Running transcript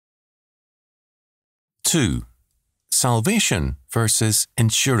2. Salvation versus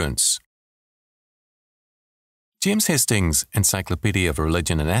insurance. James Hastings' Encyclopedia of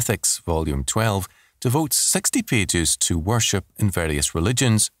Religion and Ethics, Volume 12, devotes 60 pages to worship in various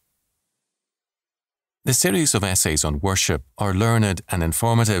religions. The series of essays on worship are learned and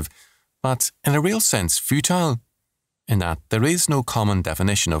informative, but in a real sense futile, in that there is no common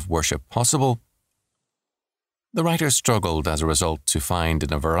definition of worship possible. The writer struggled as a result to find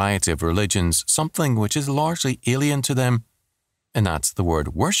in a variety of religions something which is largely alien to them, in that the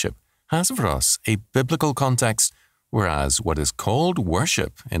word worship has for us a biblical context, whereas what is called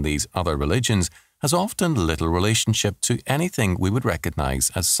worship in these other religions has often little relationship to anything we would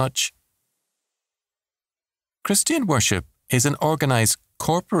recognize as such. Christian worship is an organized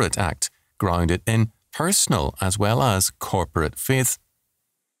corporate act grounded in personal as well as corporate faith.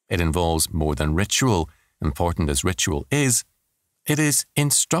 It involves more than ritual, important as ritual is. It is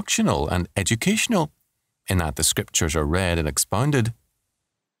instructional and educational, in that the scriptures are read and expounded.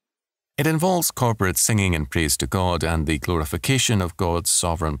 It involves corporate singing and praise to God and the glorification of God's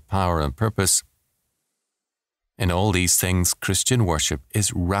sovereign power and purpose. In all these things, Christian worship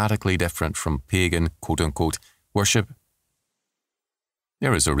is radically different from pagan, quote-unquote, worship.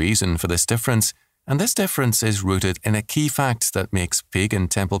 There is a reason for this difference, and this difference is rooted in a key fact that makes pagan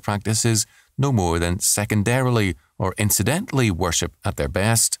temple practices no more than secondarily or incidentally worship at their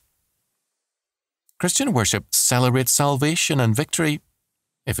best. Christian worship celebrates salvation and victory.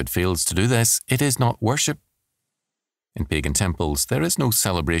 If it fails to do this, it is not worship. In pagan temples, there is no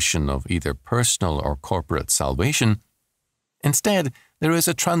celebration of either personal or corporate salvation. Instead, there is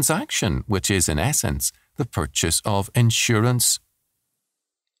a transaction which is, in essence, the purchase of insurance.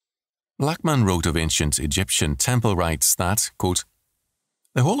 Lachman wrote of ancient Egyptian temple rites that, quote,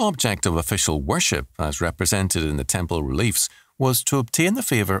 "The whole object of official worship, as represented in the temple reliefs, was to obtain the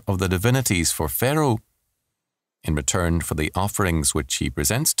favour of the divinities for Pharaoh. In return for the offerings which he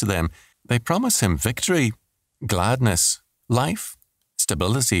presents to them, they promise him victory, gladness, life,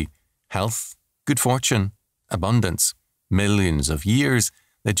 stability, health, good fortune, abundance, millions of years,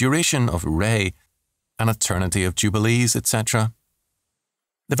 the duration of Re, an eternity of jubilees, etc.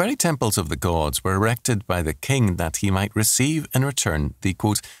 The very temples of the gods were erected by the king that he might receive in return the,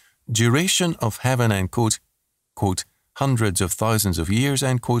 quote, duration of heaven, end quote, hundreds of thousands of years,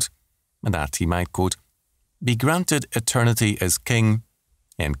 end quote, and that he might, quote, be granted eternity as king,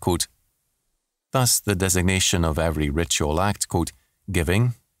 end quote. Thus the designation of every ritual act, quote,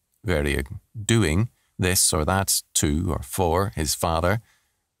 giving, doing this or that to or for his father,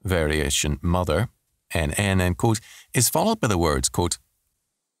 variation mother, NN, end quote, is followed by the words, quote,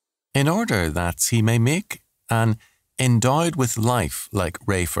 in order that he may make an endowed with life like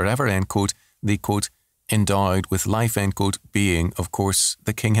Re forever, end quote, the, quote, endowed with life, end quote, being, of course,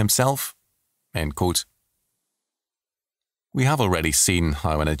 the king himself, end quote. We have already seen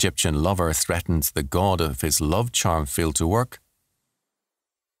how an Egyptian lover threatens the god if his love charm failed to work.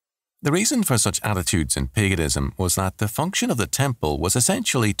 The reason for such attitudes in paganism was that the function of the temple was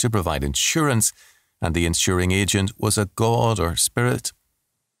essentially to provide insurance, and the insuring agent was a god or spirit.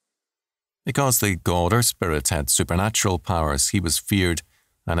 Because the god or spirit had supernatural powers, he was feared,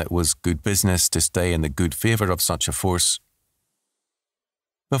 and it was good business to stay in the good favour of such a force.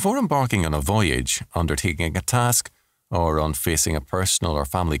 Before embarking on a voyage, undertaking a task, or on facing a personal or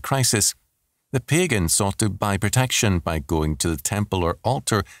family crisis, the pagan sought to buy protection by going to the temple or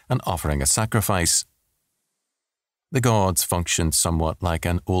altar and offering a sacrifice. The gods functioned somewhat like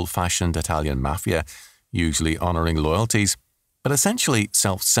an old-fashioned Italian mafia, usually honouring loyalties, but essentially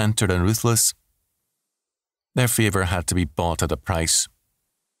self-centred and ruthless. Their favour had to be bought at a price.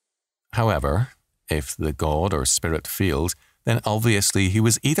 However, if the god or spirit failed, then obviously he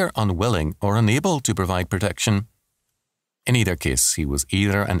was either unwilling or unable to provide protection. In either case, he was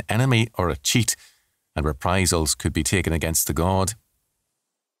either an enemy or a cheat, and reprisals could be taken against the god.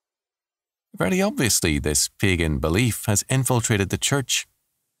 Very obviously, this pagan belief has infiltrated the church.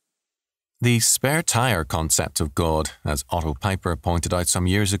 The spare tire concept of God, as Otto Piper pointed out some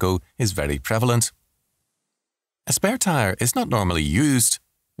years ago, is very prevalent. A spare tire is not normally used.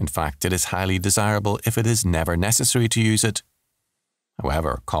 In fact, it is highly desirable if it is never necessary to use it.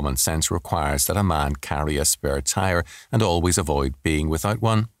 However, common sense requires that a man carry a spare tire and always avoid being without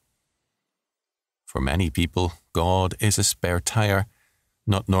one. For many people, God is a spare tire,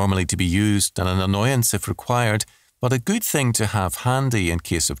 not normally to be used and an annoyance if required, but a good thing to have handy in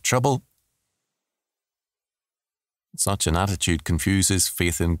case of trouble. Such an attitude confuses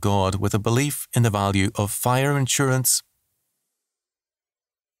faith in God with a belief in the value of fire insurance.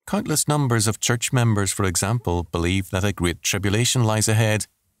 Countless numbers of church members, for example, believe that a great tribulation lies ahead.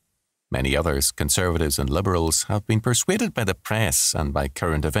 Many others, conservatives and liberals, have been persuaded by the press and by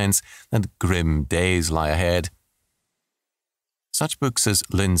current events that grim days lie ahead. Such books as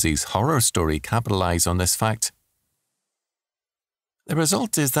Lindsay's horror story capitalise on this fact. The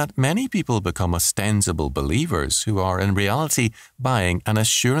result is that many people become ostensible believers who are in reality buying an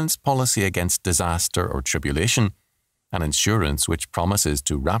assurance policy against disaster or tribulation, an insurance which promises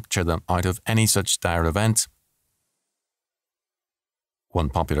to rapture them out of any such dire event. One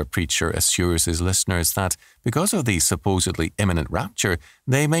popular preacher assures his listeners that because of the supposedly imminent rapture,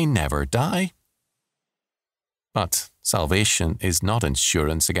 they may never die. But salvation is not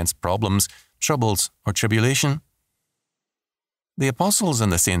insurance against problems, troubles, or tribulation. The apostles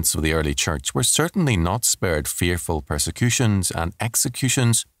and the saints of the early church were certainly not spared fearful persecutions and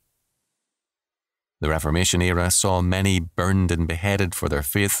executions. The Reformation era saw many burned and beheaded for their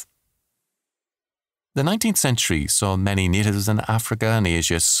faith. The 19th century saw many natives in Africa and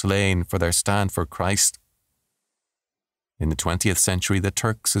Asia slain for their stand for Christ. In the 20th century, the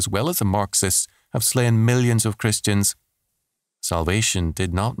Turks, as well as the Marxists, have slain millions of Christians. Salvation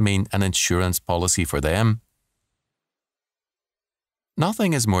did not mean an insurance policy for them.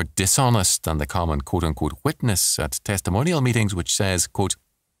 Nothing is more dishonest than the common quote-unquote witness at testimonial meetings which says, quote,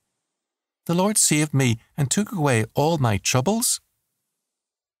 "The Lord saved me and took away all my troubles."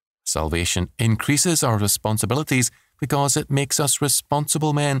 Salvation increases our responsibilities because it makes us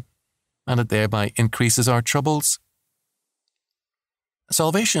responsible men, and it thereby increases our troubles.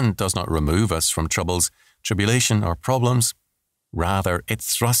 Salvation does not remove us from troubles, tribulation, or problems. Rather, it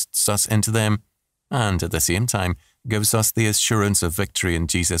thrusts us into them, and at the same time gives us the assurance of victory in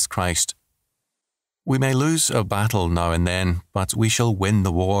Jesus Christ. We may lose a battle now and then, but we shall win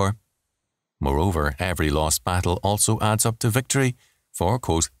the war. Moreover, every lost battle also adds up to victory, for,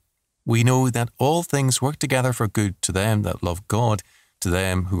 quote, "We know that all things work together for good to them that love God, to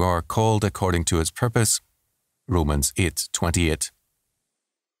them who are called according to His purpose." Romans 8:28.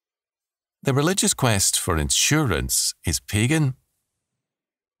 The religious quest for insurance is pagan.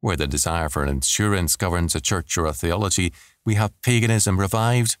 Where the desire for insurance governs a church or a theology, we have paganism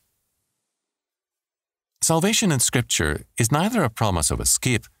revived. Salvation in Scripture is neither a promise of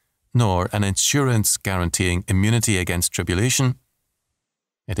escape, nor an insurance guaranteeing immunity against tribulation.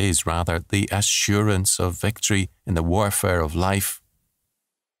 It is rather the assurance of victory in the warfare of life.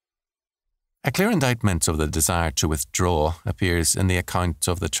 A clear indictment of the desire to withdraw appears in the account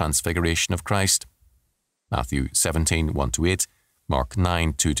of the transfiguration of Christ. Matthew 17, 1-8, Mark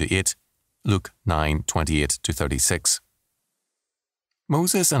 9, 2-8, Luke 9, 28-36.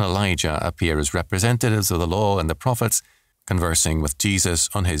 Moses and Elijah appear as representatives of the law and the prophets, conversing with Jesus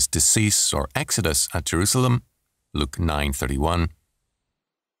on his decease or exodus at Jerusalem. Luke 9:31.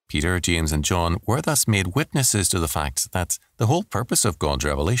 Peter, James, and John were thus made witnesses to the fact that the whole purpose of God's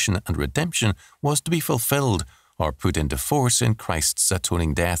revelation and redemption was to be fulfilled or put into force in Christ's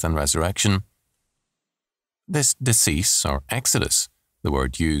atoning death and resurrection. This decease or exodus, the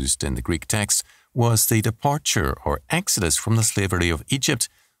word used in the Greek text, was the departure or exodus from the slavery of Egypt,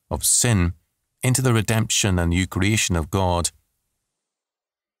 of sin, into the redemption and new creation of God.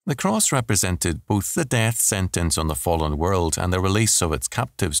 The cross represented both the death sentence on the fallen world and the release of its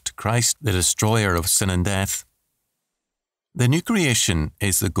captives to Christ, the destroyer of sin and death. The new creation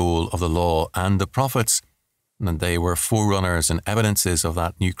is the goal of the law and the prophets, and they were forerunners and evidences of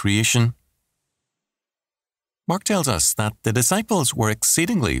that new creation. Mark tells us that the disciples were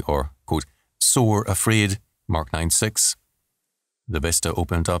exceedingly, or, quote, sore afraid, Mark 9:6. The vista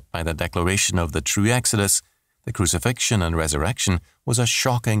opened up by the declaration of the true Exodus, the crucifixion and resurrection, was a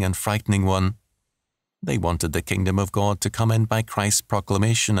shocking and frightening one. They wanted the kingdom of God to come in by Christ's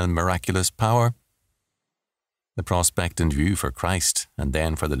proclamation and miraculous power. The prospect in view for Christ, and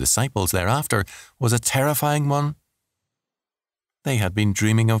then for the disciples thereafter, was a terrifying one. They had been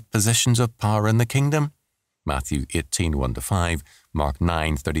dreaming of positions of power in the kingdom. Matthew 18, 1-5, Mark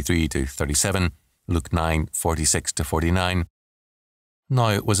 9, 33-37, Luke 9, 46-49. Now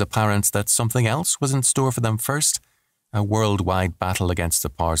it was apparent that something else was in store for them first, a worldwide battle against the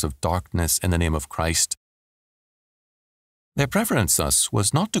powers of darkness in the name of Christ. Their preference thus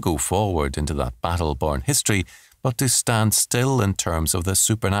was not to go forward into that battle-born history, but to stand still in terms of the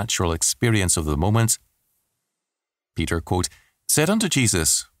supernatural experience of the moment. Peter, quote, said unto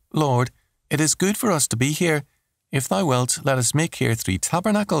Jesus, Lord, it is good for us to be here. If thou wilt, let us make here 3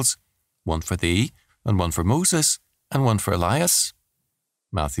 tabernacles, one for thee, and one for Moses, and one for Elias.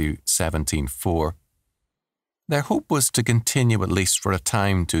 Matthew 17:4. Their hope was to continue at least for a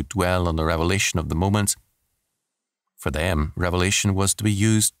time to dwell on the revelation of the moment. For them, revelation was to be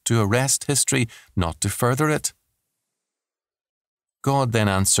used to arrest history, not to further it. God then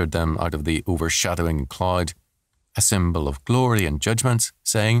answered them out of the overshadowing cloud, a symbol of glory and judgment,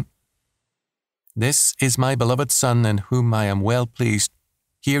 saying, "This is my beloved Son, in whom I am well pleased.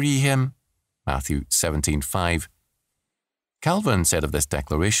 Hear ye him." Matthew 17:5. Calvin said of this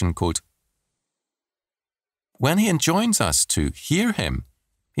declaration, quote, "When he enjoins us to hear him,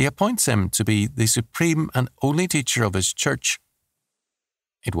 he appoints him to be the supreme and only teacher of his church.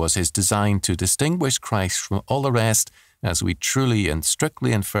 It was his design to distinguish Christ from all the rest, as we truly and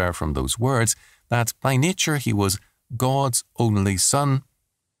strictly infer from those words that by nature he was God's only Son.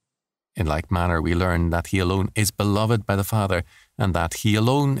 In like manner we learn that he alone is beloved by the Father, and that he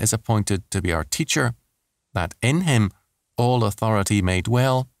alone is appointed to be our teacher, that in him all authority may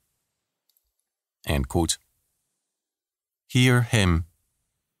dwell." End quote. Hear him.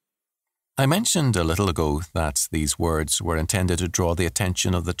 I mentioned a little ago that these words were intended to draw the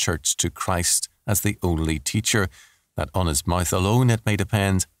attention of the church to Christ as the only teacher, that on his mouth alone it may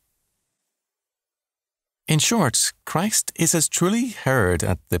depend. In short, Christ is as truly heard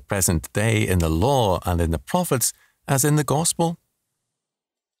at the present day in the law and in the prophets as in the gospel,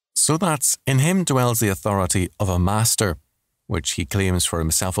 so that in him dwells the authority of a master, which he claims for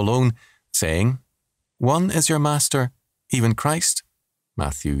himself alone, saying, "One is your master, even Christ."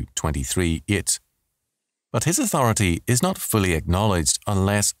 Matthew 23:8. But his authority is not fully acknowledged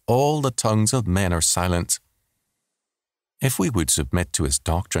unless all the tongues of men are silent. If we would submit to his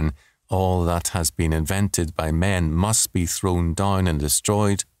doctrine, all that has been invented by men must be thrown down and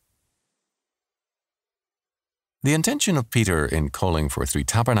destroyed. The intention of Peter in calling for 3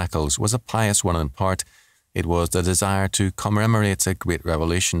 tabernacles was a pious one in part. It was the desire to commemorate a great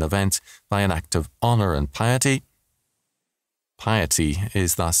revelation event by an act of honour and piety. Piety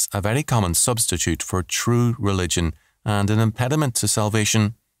is thus a very common substitute for true religion and an impediment to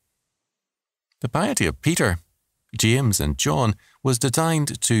salvation. The piety of Peter, James and John was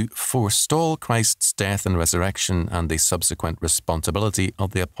designed to forestall Christ's death and resurrection and the subsequent responsibility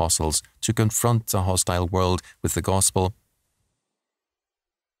of the apostles to confront a hostile world with the gospel.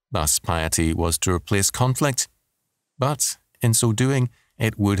 Thus, piety was to replace conflict, but in so doing,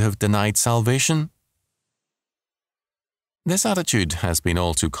 it would have denied salvation. This attitude has been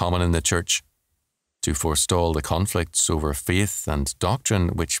all too common in the Church. To forestall the conflicts over faith and doctrine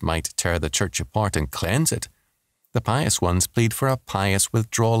which might tear the Church apart and cleanse it, the pious ones plead for a pious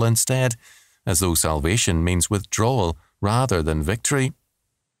withdrawal instead, as though salvation means withdrawal rather than victory.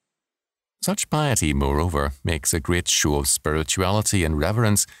 Such piety, moreover, makes a great show of spirituality and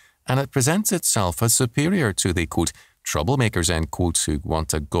reverence, and it presents itself as superior to the, quote, troublemakers, end quote, who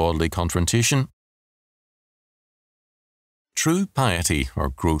want a godly confrontation. True piety, or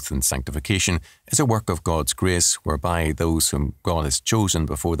growth in sanctification, is a work of God's grace whereby those whom God has chosen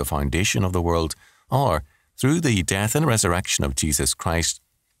before the foundation of the world are, through the death and resurrection of Jesus Christ,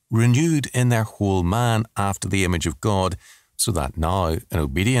 renewed in their whole man after the image of God, so that now, in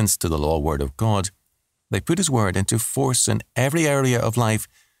obedience to the law word of God, they put his word into force in every area of life,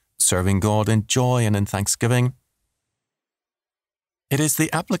 serving God in joy and in thanksgiving. It is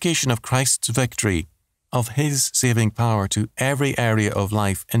the application of Christ's victory, of his saving power to every area of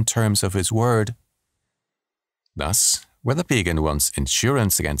life in terms of his word. Thus, where the pagan wants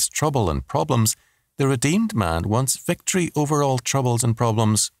insurance against trouble and problems, the redeemed man wants victory over all troubles and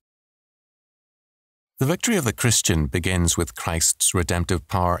problems. The victory of the Christian begins with Christ's redemptive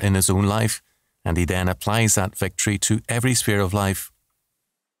power in his own life, and he then applies that victory to every sphere of life.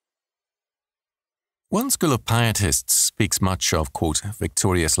 One school of pietists speaks much of, quote,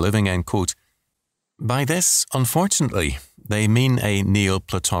 victorious living, end quote. By this, unfortunately, they mean a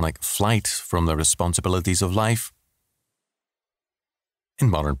Neoplatonic flight from the responsibilities of life. In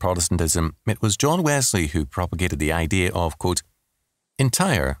modern Protestantism, it was John Wesley who propagated the idea of, quote,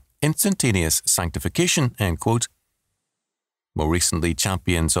 entire, instantaneous sanctification, end quote. More recently,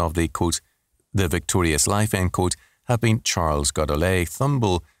 champions of the, quote, the victorious life, end quote, have been Charles Godolet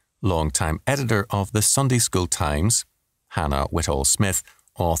Thumble, longtime editor of the Sunday School Times, Hannah Whitall Smith,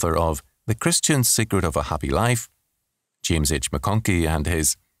 author of The Christian's Secret of a Happy Life, James H. McConkey and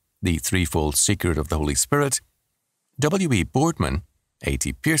his The Threefold Secret of the Holy Spirit, W.E. Boardman,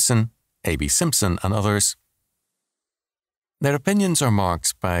 A.T. Pearson, A.B. Simpson, and others. Their opinions are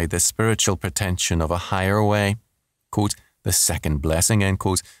marked by the spiritual pretension of a higher way, quote, the second blessing, end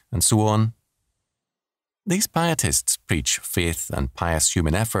quote, and so on. These pietists preach faith and pious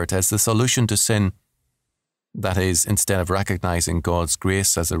human effort as the solution to sin. That is, instead of recognizing God's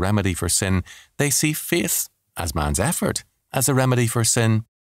grace as a remedy for sin, they see faith, as man's effort, as a remedy for sin.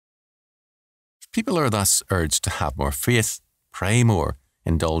 People are thus urged to have more faith, pray more,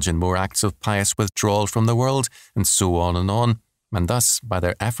 indulge in more acts of pious withdrawal from the world, and so on and on, and thus, by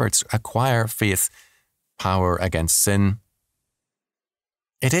their efforts, acquire faith, power against sin.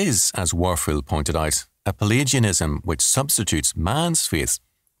 It is, as Warfield pointed out, a Pelagianism which substitutes man's faith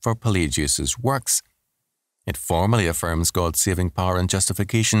for Pelagius's works. It formally affirms God's saving power and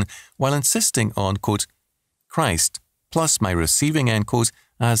justification while insisting on, quote, Christ plus my receiving, end quote,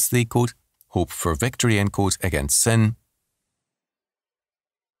 as the, quote, hope for victory, end quote, against sin.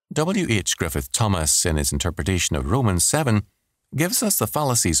 W. H. Griffith Thomas, in his interpretation of Romans 7, gives us the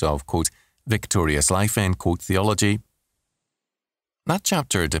fallacies of, quote, victorious life, end quote, theology. That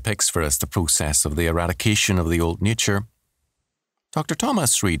chapter depicts for us the process of the eradication of the old nature. Dr.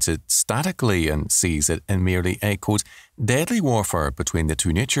 Thomas reads it statically and sees it in merely a, quote, deadly warfare between the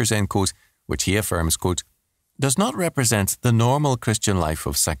two natures, end quote, which he affirms, quote, does not represent the normal Christian life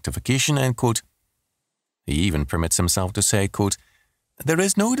of sanctification, end quote. He even permits himself to say, quote, there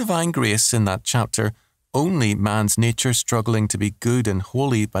is no divine grace in that chapter, only man's nature struggling to be good and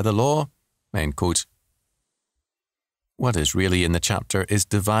holy by the law, end quote. What is really in the chapter is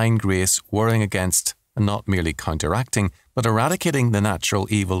divine grace warring against, and not merely counteracting, but eradicating the natural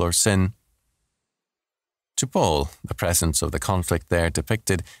evil or sin. To Paul, the presence of the conflict there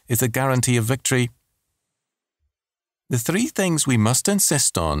depicted is a guarantee of victory. The three things we must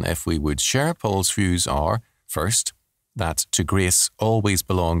insist on if we would share Paul's views are, first, that to grace always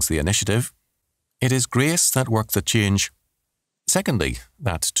belongs the initiative. It is grace that works the change. Secondly,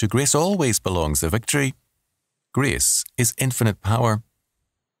 that to grace always belongs the victory. Grace is infinite power.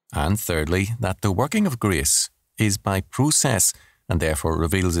 And thirdly, that the working of grace is by process and therefore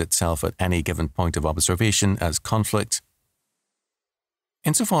reveals itself at any given point of observation as conflict.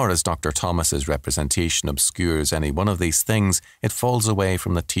 Insofar as Dr. Thomas's representation obscures any one of these things, it falls away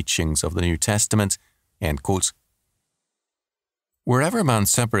from the teachings of the New Testament, end quote. Wherever man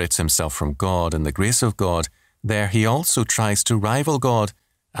separates himself from God and the grace of God, there he also tries to rival God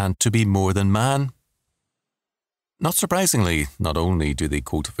and to be more than man. Not surprisingly, not only do the,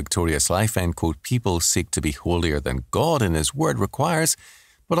 quote, victorious life, end quote, people seek to be holier than God in his word requires,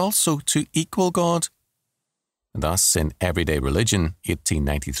 but also to equal God. And thus, in Everyday Religion,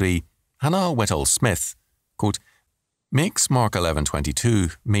 1893, Hannah Whitall Smith, quote, makes Mark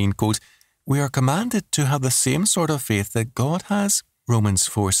 11:22 mean, quote, we are commanded to have the same sort of faith that God has, Romans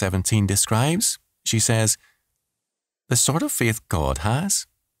 4:17 describes. She says, the sort of faith God has.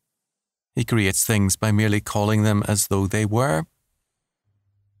 He creates things by merely calling them as though they were.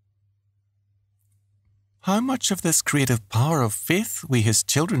 How much of this creative power of faith we his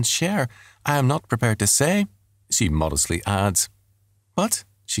children share, I am not prepared to say, she modestly adds. But,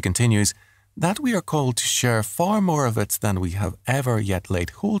 she continues, that we are called to share far more of it than we have ever yet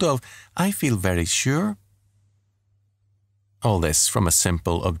laid hold of, I feel very sure. All this from a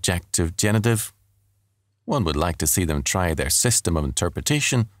simple objective genitive. One would like to see them try their system of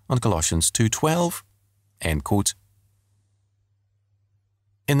interpretation on Colossians 2:12, end quote.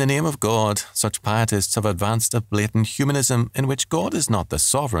 In the name of God, such pietists have advanced a blatant humanism in which God is not the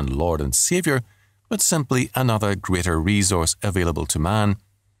sovereign Lord and Saviour, but simply another greater resource available to man.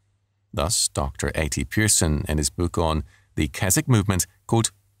 Thus, Dr. A.T. Pearson, in his book on the Keswick movement,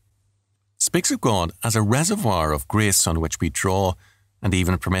 quote, speaks of God as a reservoir of grace on which we draw, and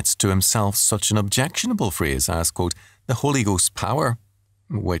even permits to himself such an objectionable phrase as, quote, the Holy Ghost's power,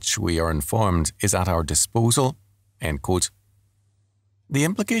 which we are informed is at our disposal, end quote. The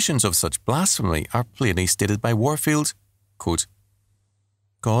implications of such blasphemy are plainly stated by Warfield, quote,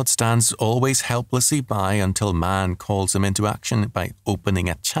 God stands always helplessly by until man calls him into action by opening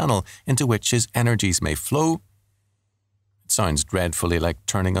a channel into which his energies may flow. It sounds dreadfully like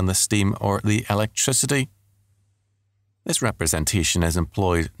turning on the steam or the electricity. This representation is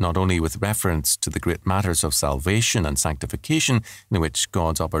employed not only with reference to the great matters of salvation and sanctification in which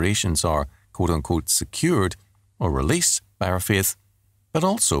God's operations are quote-unquote secured or released by our faith, but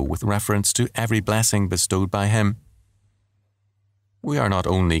also with reference to every blessing bestowed by him. We are not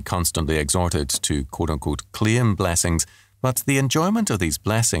only constantly exhorted to quote-unquote claim blessings, but the enjoyment of these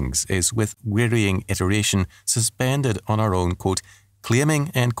blessings is with wearying iteration suspended on our own quote claiming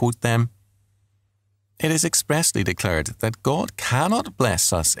end quote them. It is expressly declared that God cannot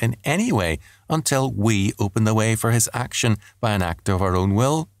bless us in any way until we open the way for his action by an act of our own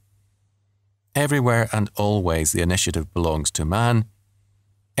will. Everywhere and always the initiative belongs to man.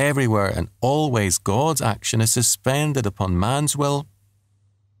 Everywhere and always God's action is suspended upon man's will.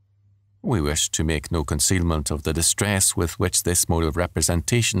 We wish to make no concealment of the distress with which this mode of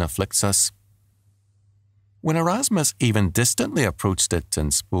representation afflicts us. When Erasmus even distantly approached it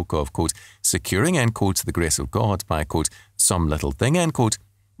and spoke of, quote, securing, end quote, the grace of God by, quote, some little thing, end quote,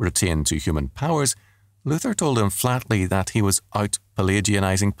 retained to human powers, Luther told him flatly that he was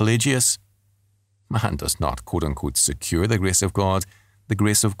out-Pelagianizing Pelagius. Man does not, quote-unquote, secure the grace of God. The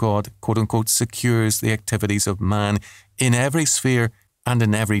grace of God, quote-unquote, secures the activities of man in every sphere and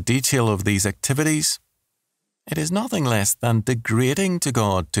in every detail of these activities. It is nothing less than degrading to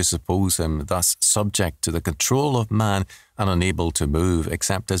God to suppose him thus subject to the control of man and unable to move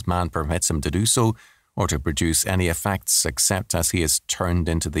except as man permits him to do so, or to produce any effects except as he is turned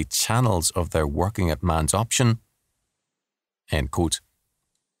into the channels of their working at man's option. End quote.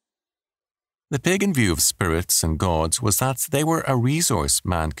 The pagan view of spirits and gods was that they were a resource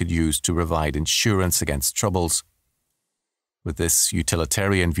man could use to provide insurance against troubles. With this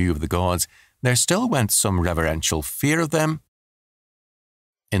utilitarian view of the gods, there still went some reverential fear of them.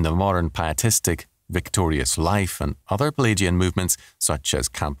 In the modern pietistic, victorious life and other Pelagian movements, such as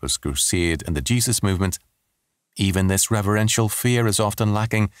Campus Crusade and the Jesus movement, even this reverential fear is often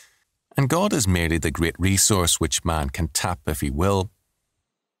lacking, and God is merely the great resource which man can tap if he will.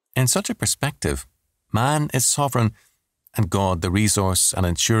 In such a perspective, man is sovereign, and God the resource and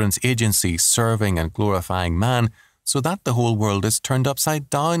insurance agency serving and glorifying man, so that the whole world is turned upside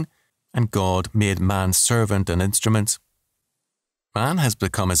down, and God made man's servant and instrument. Man has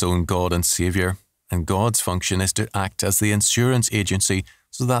become his own God and Saviour, and God's function is to act as the insurance agency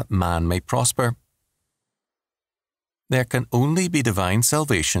so that man may prosper. There can only be divine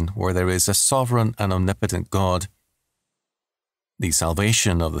salvation where there is a sovereign and omnipotent God. The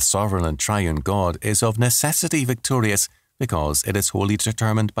salvation of the sovereign and triune God is of necessity victorious because it is wholly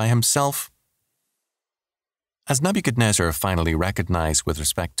determined by himself. As Nebuchadnezzar finally recognized with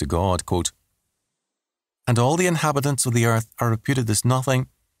respect to God, quote, "And all the inhabitants of the earth are reputed as nothing,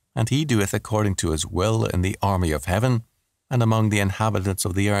 and he doeth according to his will in the army of heaven, and among the inhabitants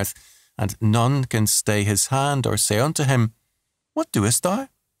of the earth, and none can stay his hand or say unto him, What doest thou?"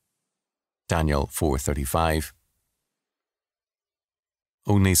 Daniel 4:35.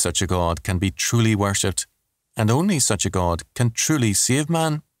 Only such a God can be truly worshipped, and only such a God can truly save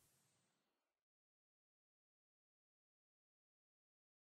man.